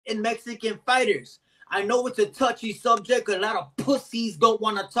in Mexican fighters. I know it's a touchy subject. A lot of pussies don't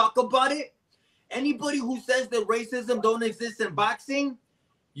want to talk about it. Anybody who says that racism don't exist in boxing,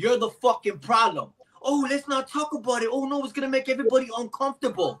 you're the fucking problem. Oh, let's not talk about it. Oh, no, it's going to make everybody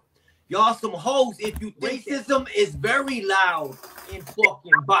uncomfortable. Y'all some hoes. If you think racism is very loud in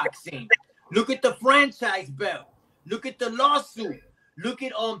fucking boxing, look at the franchise belt. Look at the lawsuit. Look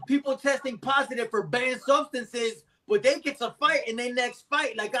at people testing positive for banned substances, but they get to fight in their next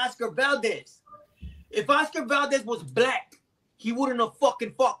fight like Oscar Valdez. If Oscar Valdez was black, he wouldn't have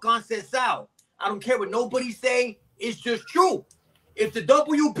fucking fought Conceição. I don't care what nobody say. It's just true. If the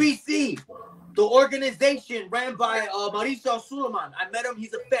WBC, the organization ran by Mauricio Suleiman, I met him,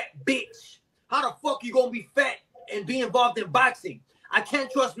 he's a fat bitch. How the fuck you gonna be fat and be involved in boxing? I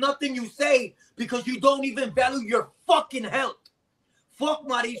can't trust nothing you say because you don't even value your fucking health. Fuck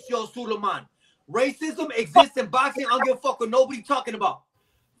Mauricio Suleiman. Racism exists in boxing. I don't give a fuck what nobody talking about.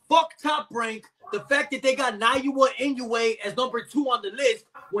 Fuck Top Rank. The fact that they got Naoya Inoue as number 2 on the list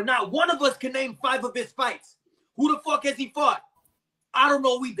when not one of us can name 5 of his fights. Who the fuck has he fought? I don't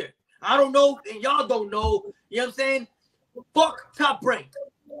know either. I don't know, and y'all don't know. You know what I'm saying? Fuck Top Rank.